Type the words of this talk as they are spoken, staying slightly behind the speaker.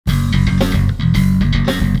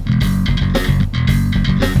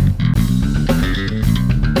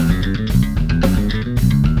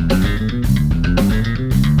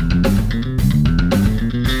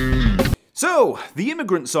The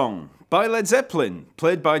Immigrant Song by Led Zeppelin,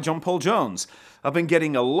 played by John Paul Jones. I've been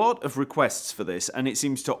getting a lot of requests for this, and it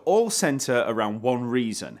seems to all centre around one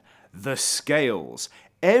reason: the scales.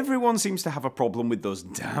 Everyone seems to have a problem with those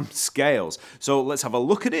damn scales. So let's have a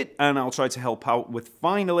look at it, and I'll try to help out with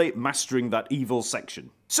finally mastering that evil section.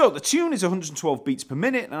 So the tune is 112 beats per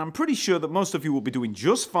minute, and I'm pretty sure that most of you will be doing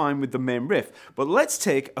just fine with the main riff. But let's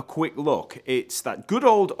take a quick look. It's that good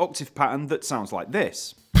old octave pattern that sounds like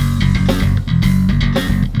this.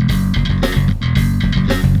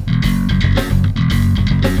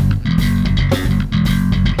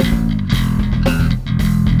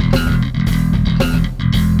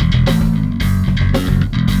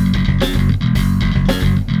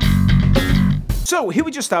 So here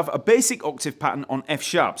we just have a basic octave pattern on F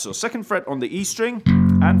sharp. So 2nd fret on the E string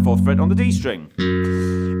and 4th fret on the D string.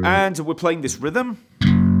 And we're playing this rhythm.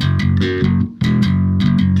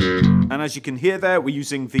 And as you can hear there, we're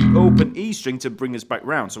using the open E string to bring us back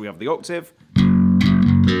round. So we have the octave.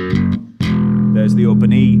 There's the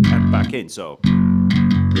open E and back in. So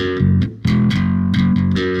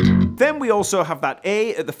then we also have that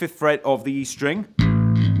A at the 5th fret of the E string,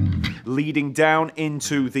 leading down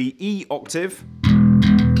into the E octave.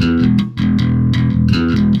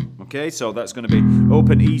 Okay, so that's going to be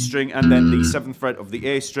open E string and then the 7th fret of the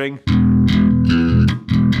A string.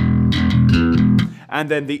 And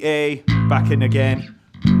then the A back in again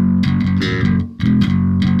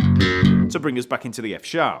to bring us back into the F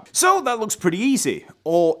sharp. So that looks pretty easy,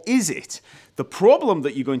 or is it? The problem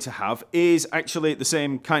that you're going to have is actually the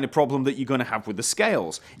same kind of problem that you're going to have with the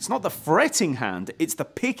scales. It's not the fretting hand, it's the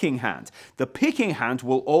picking hand. The picking hand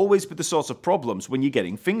will always be the source of problems when you're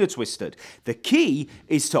getting finger twisted. The key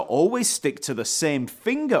is to always stick to the same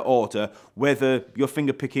finger order, whether you're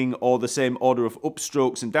finger picking or the same order of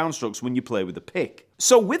upstrokes and downstrokes when you play with the pick.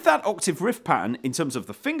 So with that octave riff pattern, in terms of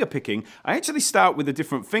the finger picking, I actually start with a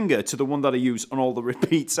different finger to the one that I use on all the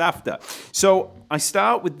repeats after. So I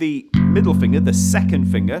start with the middle finger, the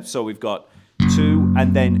 2nd finger. So we've got 2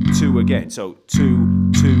 and then 2 again. So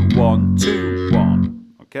 2, 2, 1, 2,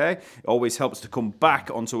 1. Okay? It always helps to come back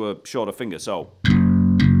onto a shorter finger. So.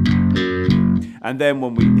 And then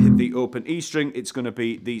when we hit the open E string, it's going to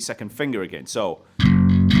be the 2nd finger again. So.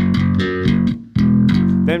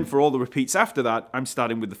 Then for all the repeats after that, I'm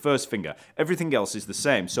starting with the 1st finger. Everything else is the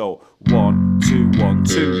same. So 1, 2, 1,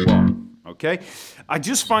 2, 1. Okay? I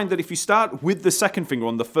just find that if you start with the 2nd finger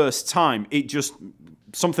on the first time, it just,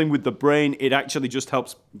 something with the brain, it actually just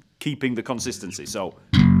helps keeping the consistency. So.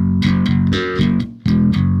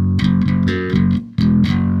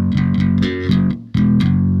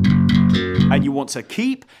 And you want to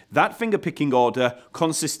keep that finger picking order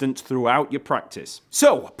consistent throughout your practice.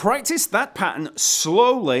 So practice that pattern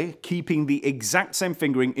slowly, keeping the exact same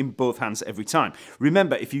fingering in both hands every time.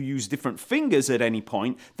 Remember, if you use different fingers at any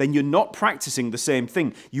point, then you're not practicing the same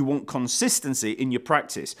thing. You want consistency in your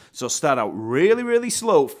practice. So start out really, really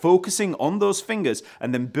slow, focusing on those fingers,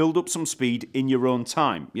 and then build up some speed in your own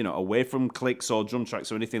time, you know, away from clicks or drum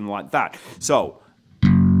tracks or anything like that. So.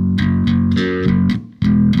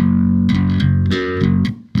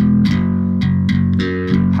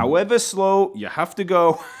 However slow, you have to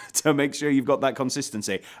go to make sure you've got that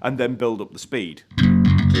consistency, and then build up the speed.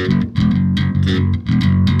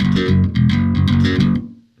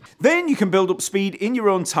 Then you can build up speed in your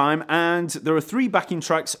own time, and there are 3 backing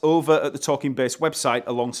tracks over at the Talkingbass website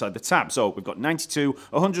alongside the tab. So we've got 92,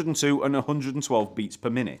 102, and 112 beats per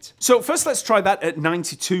minute. So first let's try that at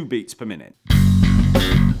 92 beats per minute.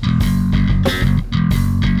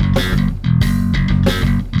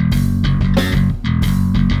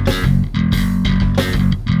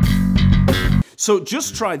 So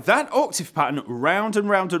just try that octave pattern round and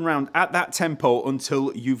round and round at that tempo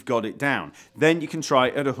until you've got it down. Then you can try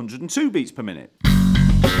at 102 beats per minute.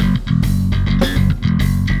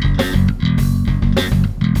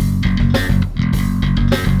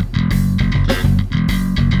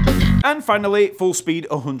 And finally, full speed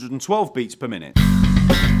 112 beats per minute.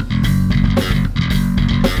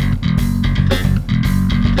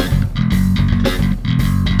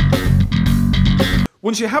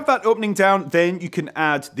 Once you have that opening down, then you can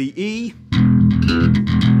add the E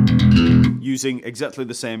using exactly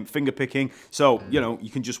the same finger picking. So, you know, you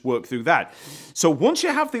can just work through that. So once you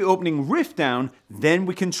have the opening riff down, then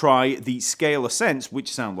we can try the scale ascents,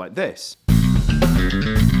 which sound like this.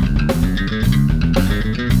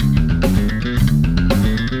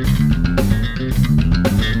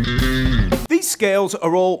 scales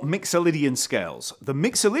are all Mixolydian scales. The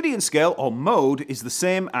Mixolydian scale, or mode, is the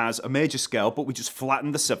same as a major scale, but we just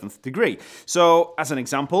flatten the 7th degree. So, as an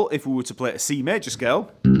example, if we were to play a C major scale,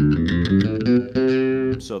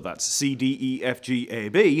 So that's C, D, E, F, G, A,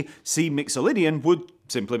 B. C mixolydian would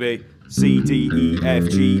simply be C, D, E, F,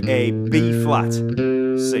 G, A, B flat,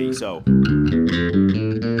 C. So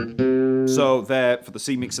there, for the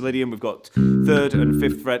C mixolydian, we've got 3rd and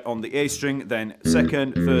 5th fret on the A string, then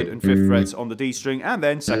 2nd, 3rd and 5th frets on the D string, and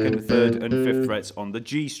then 2nd, 3rd and 5th frets on the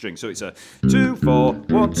G string. So it's a 2, 4,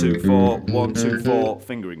 1, 2, 4, 1, 2, 4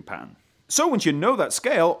 fingering pattern. So once you know that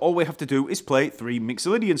scale, all we have to do is play 3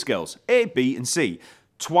 mixolydian scales, A, B, and C,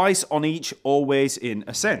 twice on each, always in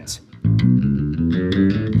ascent.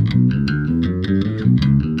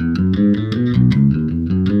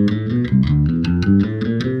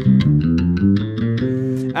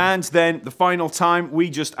 And then the final time, we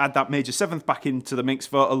just add that major 7th back into the mix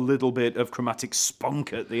for a little bit of chromatic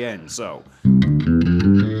spunk at the end. So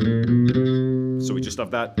we just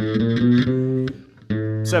have that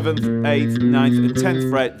 7th, 8th, 9th, and 10th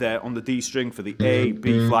fret there on the D string for the A,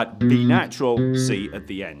 B flat, B natural, C at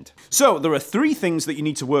the end. So there are 3 things that you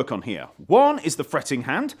need to work on here. 1 is the fretting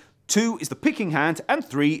hand, 2 is the picking hand, and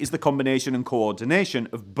 3 is the combination and coordination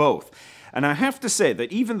of both. And I have to say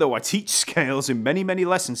that even though I teach scales in many, many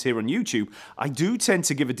lessons here on YouTube, I do tend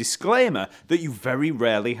to give a disclaimer that you very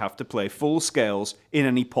rarely have to play full scales in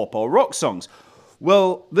any pop or rock songs.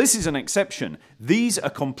 Well, this is an exception. These are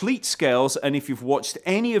complete scales, and if you've watched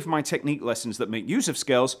any of my technique lessons that make use of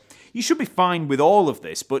scales, you should be fine with all of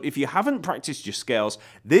this, but if you haven't practiced your scales,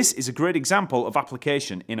 this is a great example of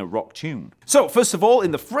application in a rock tune. So, first of all,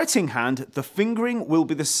 in the fretting hand, the fingering will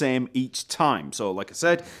be the same each time. So, like I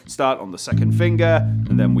said, start on the 2nd finger,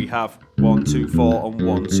 and then we have 1, 2, 4, and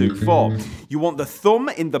 1, 2, 4. You want the thumb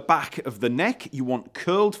in the back of the neck, you want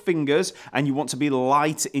curled fingers, and you want to be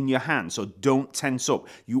light in your hand, so don't tense up.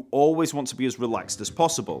 You always want to be as relaxed as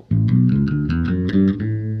possible.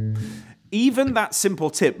 Even that simple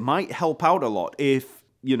tip might help out a lot if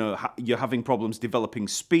you're having problems developing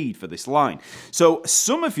speed for this line. So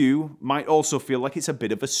some of you might also feel like it's a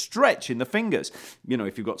bit of a stretch in the fingers.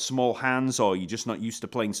 If you've got small hands or you're just not used to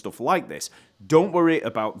playing stuff like this, don't worry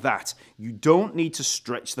about that. You don't need to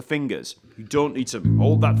stretch the fingers. You don't need to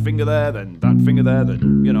hold that finger there, then that finger there,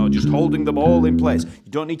 then, just holding them all in place.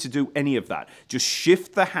 You don't need to do any of that. Just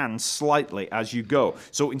shift the hand slightly as you go.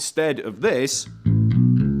 So instead of this,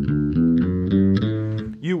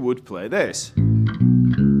 you would play this.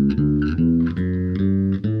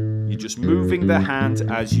 You're just moving the hand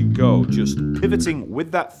as you go, just pivoting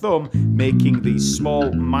with that thumb, making these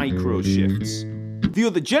small micro shifts. The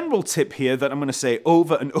other general tip here that I'm going to say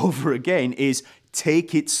over and over again is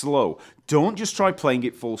take it slow. Don't just try playing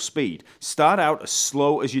it full speed. Start out as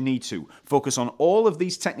slow as you need to. Focus on all of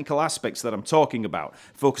these technical aspects that I'm talking about.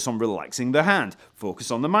 Focus on relaxing the hand.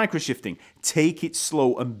 Focus on the micro-shifting. Take it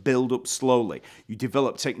slow and build up slowly. You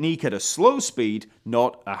develop technique at a slow speed,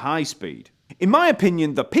 not a high speed. In my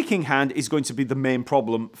opinion, the picking hand is going to be the main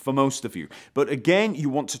problem for most of you. But again, you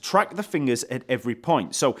want to track the fingers at every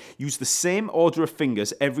point. So use the same order of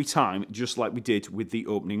fingers every time, just like we did with the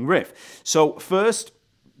opening riff. So first,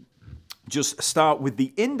 just start with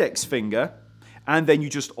the index finger, and then you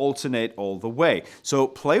just alternate all the way. So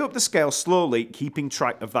play up the scale slowly, keeping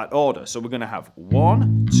track of that order. So we're going to have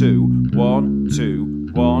 1, 2, 1, 2,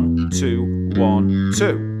 1, 2, 1,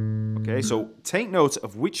 2. Okay, so take note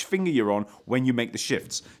of which finger you're on when you make the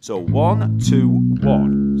shifts. So 1, 2,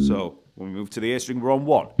 1. So when we move to the A string, we're on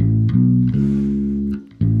 1.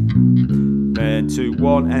 Then 2,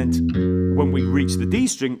 1, and when we reach the D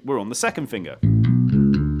string, we're on the 2nd finger.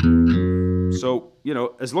 So,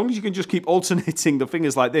 as long as you can just keep alternating the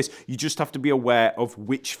fingers like this, you just have to be aware of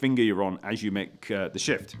which finger you're on as you make the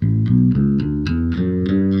shift.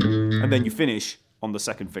 And then you finish on the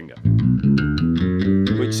 2nd finger,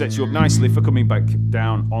 which sets you up nicely for coming back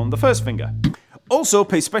down on the 1st finger. Also,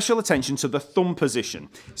 pay special attention to the thumb position.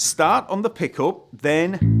 Start on the pickup,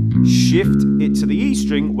 then shift it to the E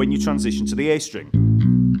string when you transition to the A string.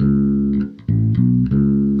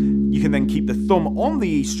 You can then keep the thumb on the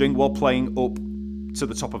E string while playing up to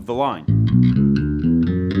the top of the line.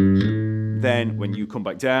 Then, when you come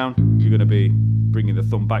back down, you're going to be bringing the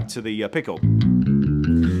thumb back to the pickup.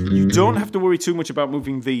 You don't have to worry too much about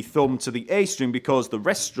moving the thumb to the A string because the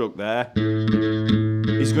rest stroke there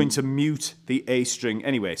is going to mute the A string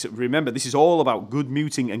anyway. So remember, this is all about good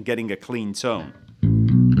muting and getting a clean tone.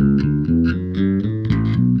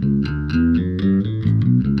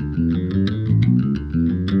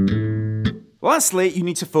 Lastly, you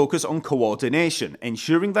need to focus on coordination,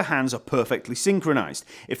 ensuring the hands are perfectly synchronized.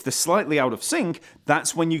 If they're slightly out of sync,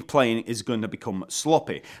 that's when your playing is going to become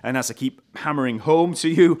sloppy. And as I keep hammering home to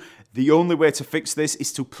you, The only way to fix this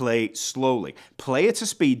is to play slowly. Play at a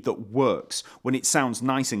speed that works. When it sounds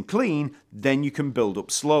nice and clean, then you can build up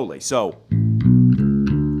slowly. So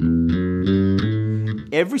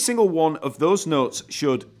every single one of those notes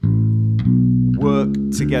should work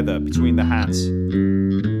together between the hands.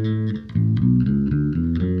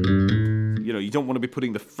 You know, you don't want to be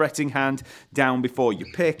putting the fretting hand down before you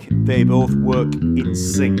pick. They both work in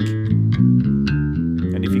sync.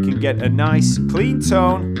 And if you can get a nice clean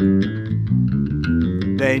tone,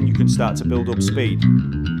 then you can start to build up speed.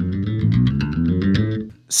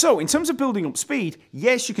 So, in terms of building up speed,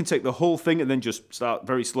 yes, you can take the whole thing and then just start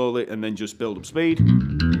very slowly and then just build up speed.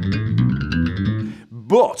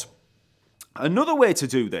 But another way to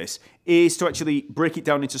do this is to actually break it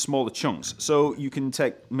down into smaller chunks. So you can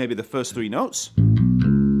take maybe the first 3 notes.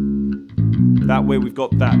 That way we've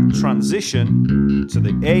got that transition to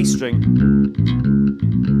the A string.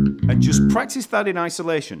 And just practice that in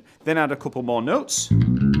isolation. Then add a couple more notes.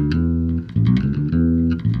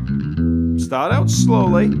 Start out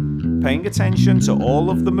slowly, paying attention to all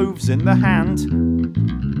of the moves in the hand.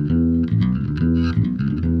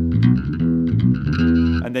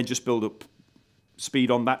 And then just build up speed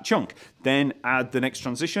on that chunk. Then add the next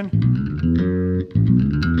transition.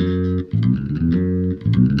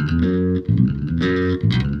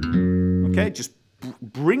 Okay, just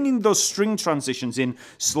bringing those string transitions in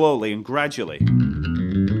slowly and gradually.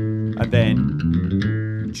 And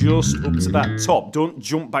then just up to that top. Don't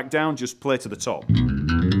jump back down, just play to the top.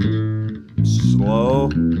 Slow.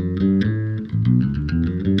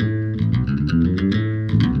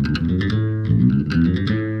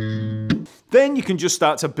 Then you can just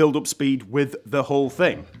start to build up speed with the whole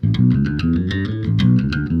thing.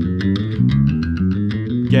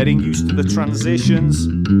 Getting used to the transitions.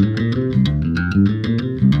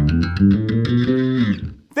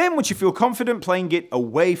 Then once you feel confident playing it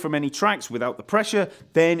away from any tracks without the pressure,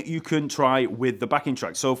 then you can try with the backing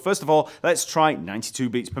track. So first of all, let's try 92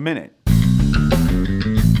 beats per minute.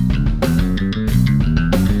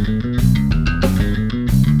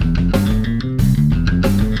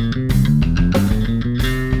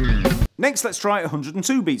 Next, let's try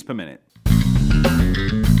 102 beats per minute.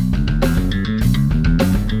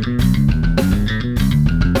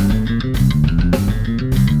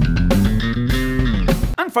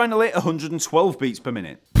 And finally, 112 beats per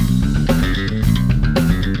minute.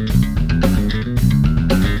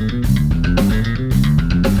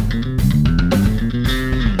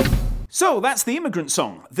 So that's the Immigrant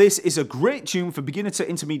Song. This is a great tune for beginner to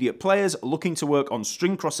intermediate players looking to work on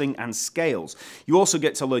string crossing and scales. You also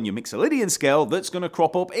get to learn your Mixolydian scale that's going to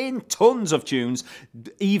crop up in tons of tunes,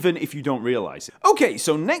 even if you don't realize it. Okay,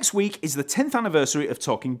 so next week is the 10th anniversary of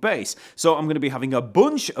Talking Bass. So I'm going to be having a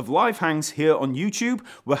bunch of live hangs here on YouTube.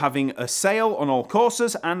 We're having a sale on all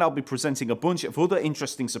courses, and I'll be presenting a bunch of other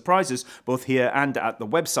interesting surprises both here and at the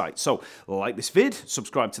website. So like this vid,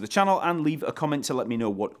 subscribe to the channel, and leave a comment to let me know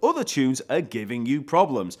what other tunes are giving you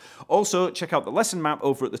problems. Also, check out the lesson map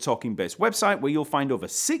over at the Talkingbass website, where you'll find over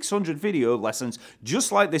 600 video lessons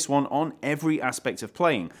just like this one on every aspect of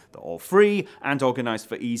playing. They're all free and organized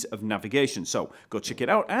for ease of navigation. So go check it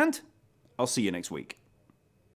out, and I'll see you next week.